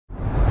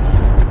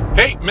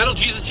Hey, Metal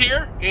Jesus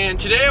here, and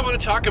today I want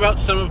to talk about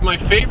some of my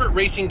favorite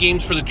racing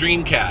games for the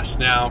Dreamcast.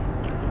 Now,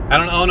 I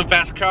don't own a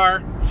fast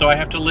car, so I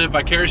have to live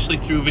vicariously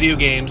through video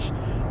games,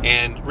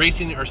 and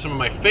racing are some of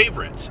my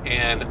favorites,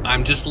 and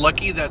I'm just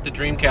lucky that the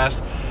Dreamcast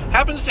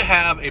happens to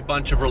have a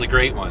bunch of really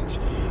great ones.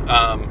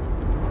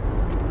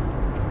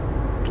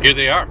 Here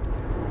they are.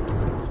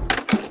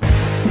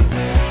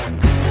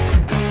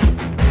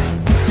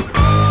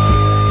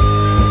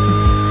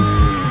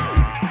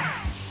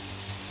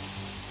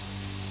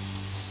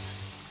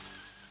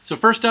 So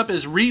first up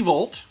is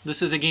Revolt.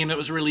 This is a game that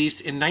was released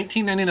in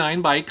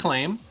 1999 by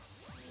Acclaim.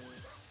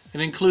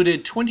 It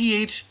included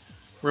 28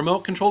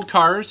 remote-controlled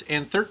cars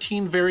and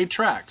 13 varied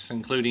tracks,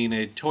 including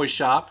a toy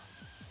shop,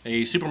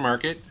 a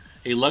supermarket,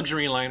 a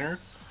luxury liner,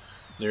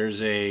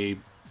 there's a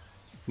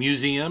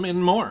museum,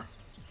 and more.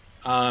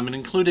 It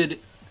included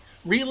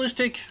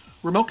realistic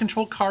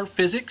remote-controlled car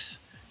physics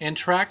and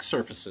track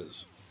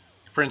surfaces.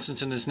 For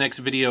instance, in this next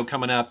video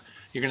coming up,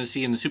 you're going to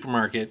see in the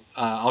supermarket,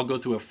 I'll go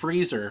through a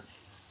freezer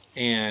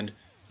and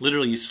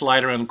literally you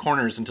slide around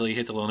corners until you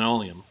hit the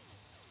linoleum.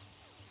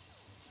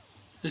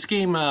 This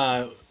game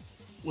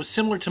was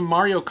similar to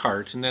Mario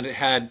Kart in that it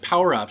had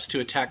power-ups to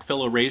attack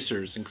fellow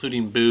racers,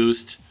 including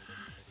boost.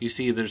 You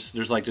see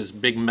there's like this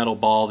big metal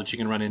ball that you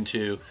can run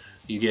into.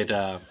 You get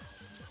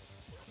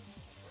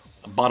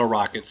bottle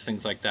rockets,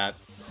 things like that.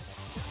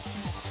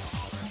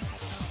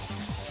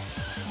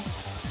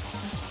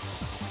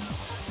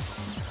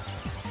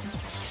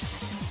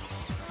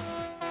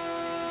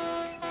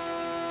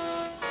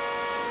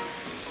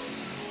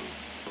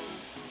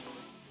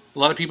 A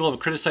lot of people have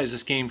criticized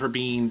this game for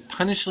being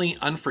punishingly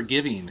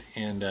unforgiving,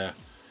 and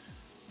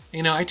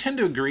you know, I tend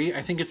to agree.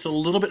 I think it's a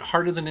little bit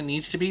harder than it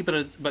needs to be,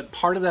 but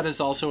part of that is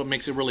also what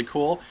makes it really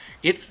cool.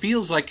 It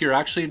feels like you're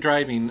actually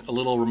driving a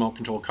little remote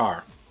control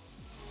car.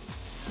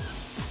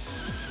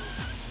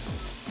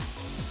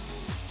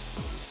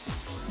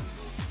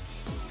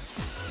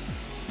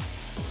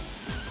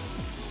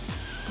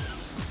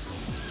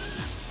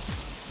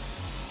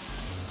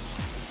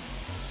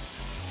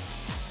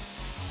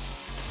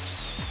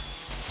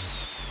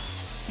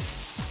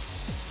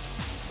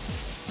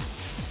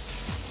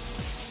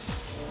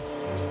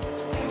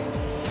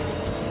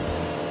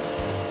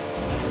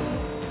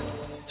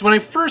 So when I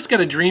first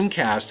got a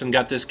Dreamcast and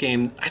got this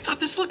game, I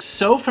thought this looked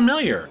so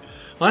familiar.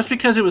 Well, that's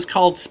because it was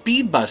called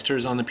Speed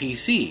Busters on the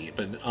PC,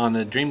 but on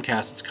the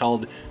Dreamcast it's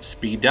called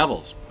Speed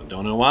Devils. I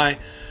don't know why,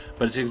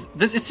 but it's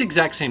the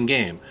exact same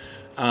game.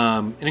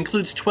 It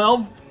includes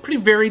 12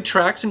 pretty varied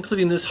tracks,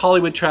 including this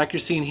Hollywood track you're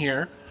seeing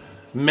here.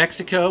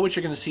 Mexico, which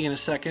you're going to see in a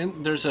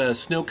second. There's a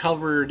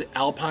snow-covered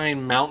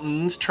Alpine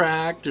Mountains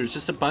track. There's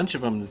just a bunch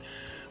of them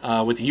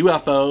with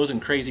UFOs and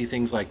crazy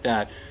things like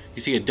that.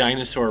 You see a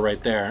dinosaur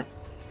right there.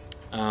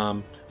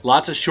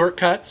 Lots of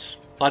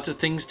shortcuts, lots of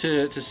things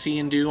to see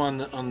and do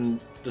on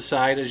the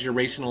side as you're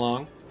racing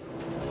along.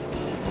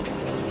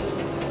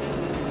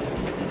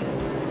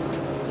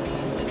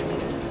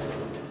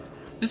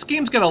 This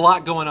game's got a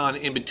lot going on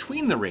in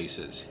between the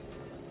races.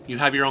 You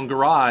have your own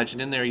garage,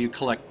 and in there you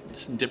collect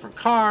some different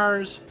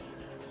cars.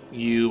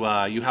 You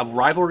have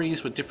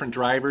rivalries with different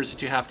drivers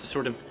that you have to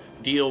sort of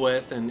deal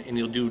with, and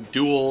you'll do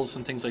duels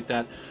and things like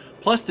that.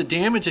 Plus the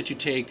damage that you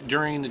take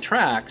during the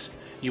tracks,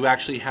 you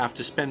actually have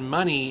to spend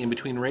money in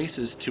between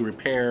races to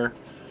repair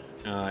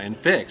and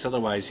fix.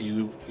 Otherwise,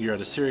 you're at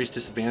a serious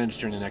disadvantage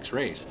during the next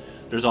race.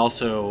 There's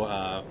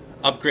also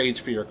upgrades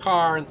for your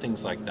car and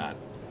things like that.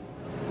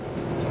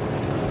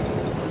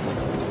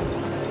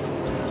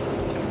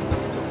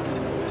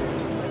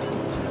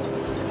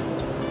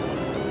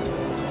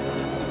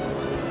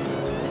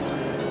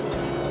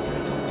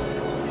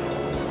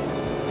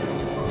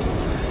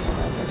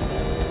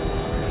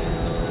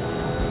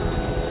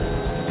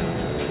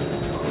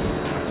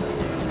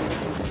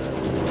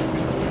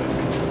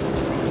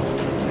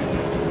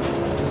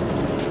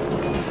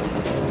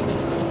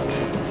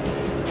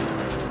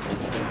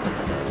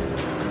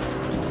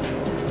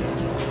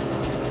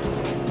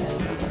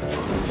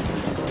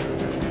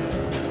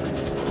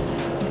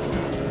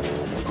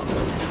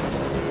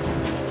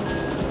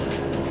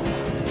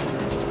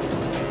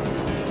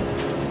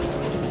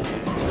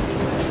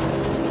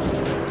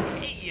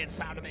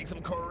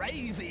 Some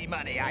crazy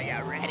money. Are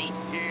you ready?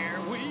 Here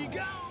we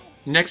go.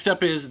 Next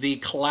up is the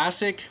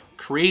classic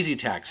Crazy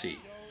Taxi.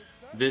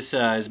 This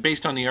is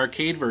based on the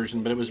arcade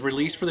version, but it was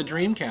released for the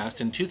Dreamcast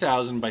in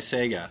 2000 by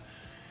Sega.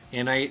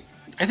 And I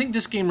think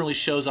this game really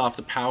shows off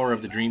the power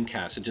of the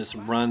Dreamcast. It just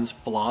runs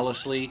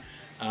flawlessly.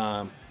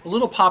 A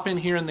little pop in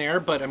here and there,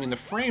 but I mean the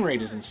frame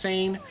rate is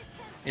insane,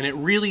 and it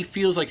really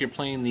feels like you're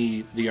playing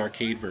the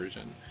arcade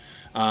version.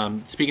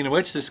 Speaking of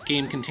which, this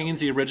game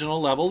contains the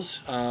original levels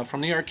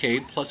from the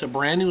arcade, plus a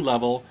brand new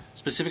level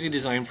specifically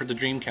designed for the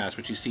Dreamcast,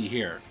 which you see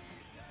here.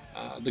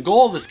 The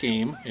goal of this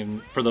game,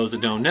 and for those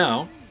that don't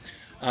know,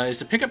 is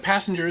to pick up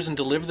passengers and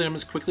deliver them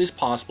as quickly as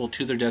possible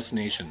to their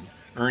destination,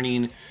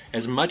 earning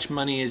as much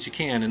money as you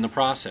can in the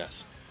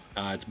process.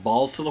 It's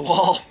balls to the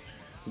wall,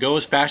 go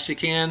as fast as you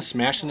can,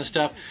 smash into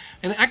stuff.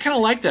 And I kind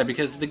of like that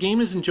because the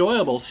game is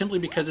enjoyable simply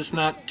because it's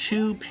not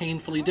too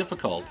painfully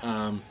difficult.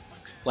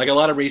 Like a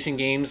lot of racing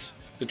games,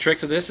 the trick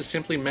to this is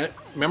simply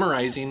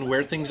memorizing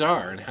where things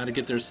are and how to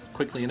get there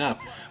quickly enough.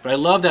 But I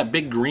love that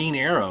big green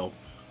arrow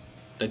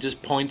that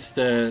just points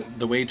the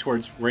way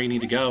towards where you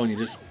need to go, and you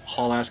just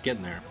haul ass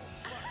getting there.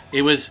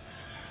 It was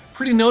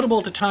pretty notable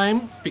at the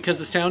time because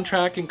the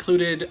soundtrack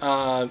included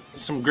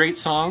some great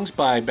songs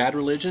by Bad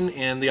Religion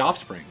and The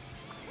Offspring.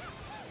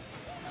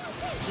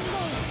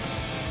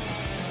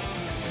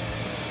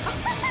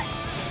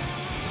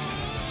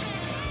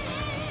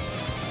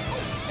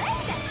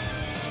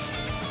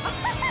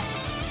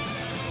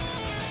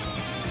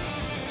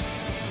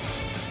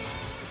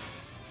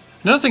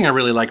 Another thing I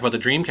really like about the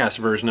Dreamcast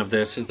version of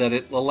this is that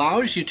it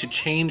allows you to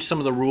change some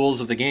of the rules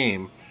of the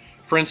game.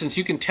 For instance,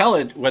 you can tell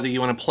it whether you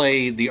want to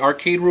play the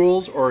arcade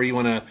rules or you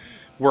want to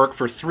work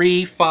for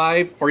 3,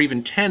 5, or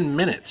even 10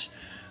 minutes.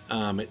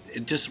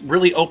 It just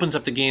really opens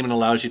up the game and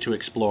allows you to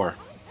explore.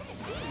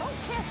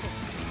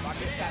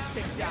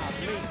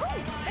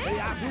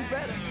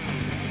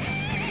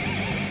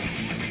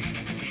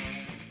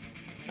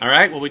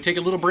 Alright, well, we take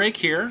a little break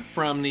here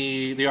from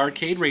the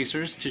arcade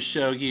racers to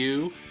show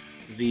you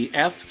the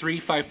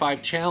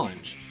F355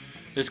 Challenge.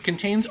 This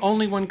contains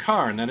only one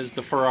car, and that is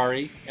the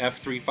Ferrari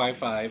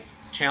F355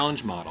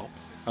 Challenge model,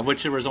 of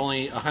which there was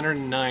only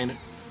 109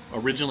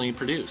 originally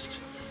produced.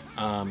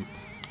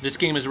 This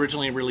game was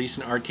originally released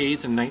in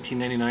arcades in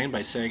 1999 by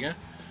Sega,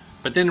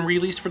 but then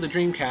released for the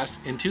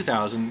Dreamcast in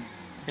 2000,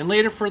 and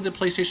later for the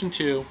PlayStation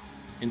 2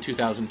 in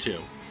 2002.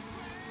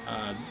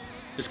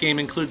 This game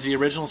includes the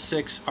original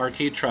 6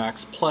 arcade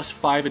tracks, plus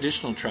 5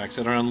 additional tracks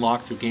that are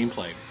unlocked through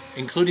gameplay,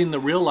 including the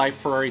real-life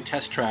Ferrari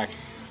test track,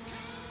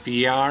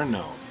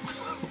 Fiarno.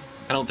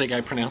 I don't think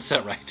I pronounced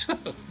that right.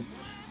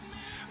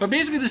 But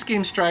basically this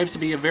game strives to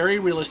be a very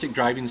realistic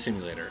driving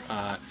simulator,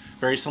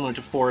 very similar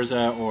to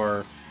Forza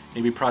or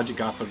maybe Project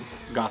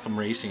Gotham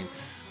Racing.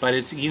 But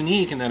it's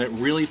unique in that it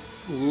really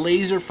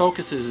laser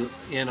focuses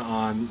in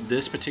on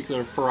this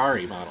particular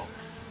Ferrari model.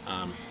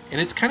 And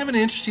it's kind of an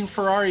interesting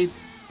Ferrari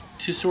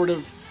to sort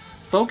of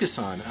focus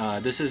on.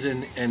 This is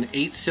an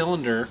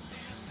 8-cylinder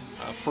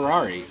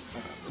Ferrari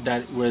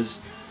that was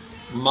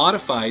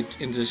modified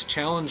into this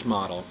challenge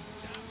model,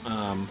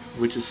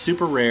 which is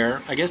super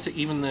rare. I guess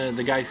even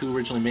the guy who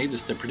originally made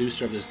this, the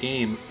producer of this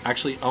game,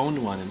 actually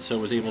owned one, and so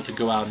was able to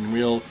go out in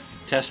real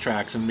test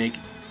tracks and make,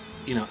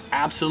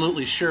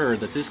 absolutely sure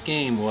that this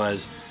game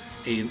was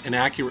an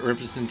accurate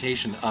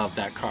representation of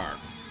that car.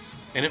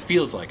 And it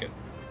feels like it.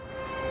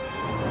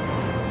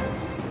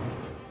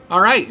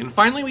 Alright, and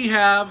finally we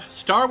have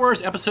Star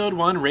Wars Episode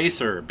 1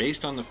 Racer,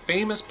 based on the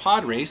famous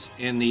pod race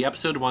in the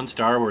Episode 1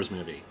 Star Wars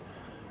movie.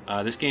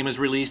 This game was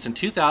released in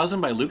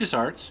 2000 by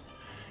LucasArts,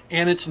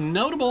 and it's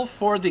notable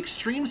for the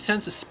extreme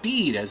sense of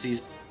speed as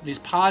these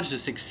pods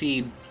just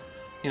exceed,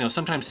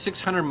 sometimes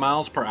 600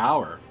 miles per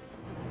hour.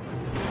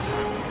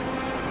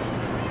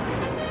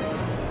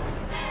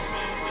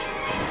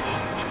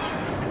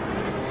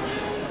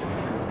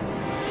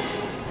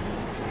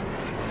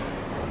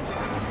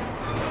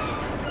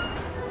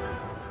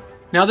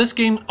 Now this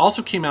game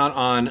also came out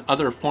on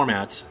other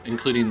formats,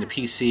 including the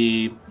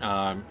PC,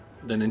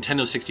 the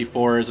Nintendo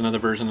 64 is another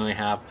version that I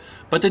have,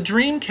 but the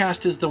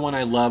Dreamcast is the one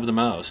I love the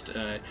most.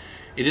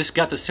 It just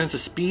got the sense of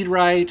speed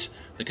right,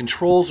 the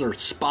controls are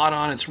spot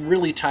on, it's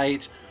really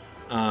tight.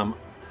 I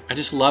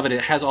just love it.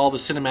 It has all the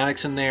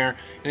cinematics in there,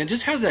 and it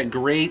just has that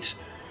great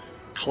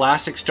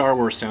classic Star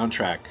Wars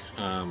soundtrack.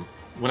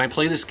 When I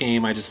play this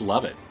game, I just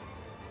love it.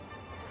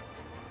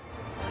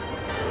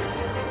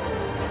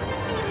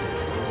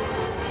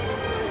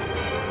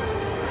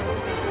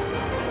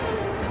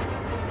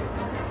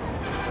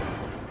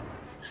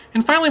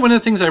 And finally, one of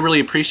the things I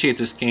really appreciate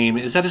this game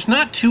is that it's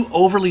not too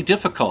overly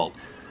difficult.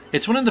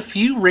 It's one of the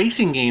few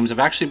racing games I've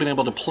actually been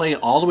able to play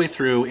all the way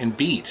through and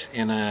beat.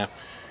 And,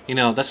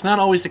 that's not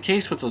always the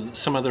case with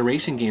some other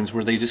racing games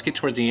where they just get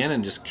towards the end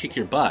and just kick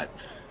your butt.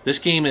 This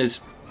game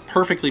is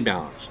perfectly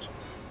balanced.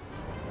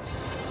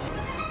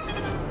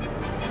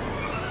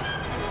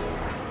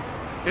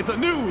 It's a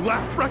new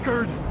lap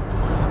record!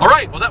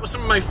 Alright, well that was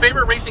some of my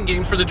favorite racing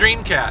games for the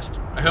Dreamcast.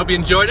 I hope you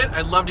enjoyed it.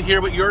 I'd love to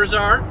hear what yours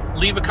are.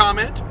 Leave a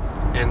comment.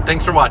 And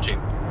thanks for watching.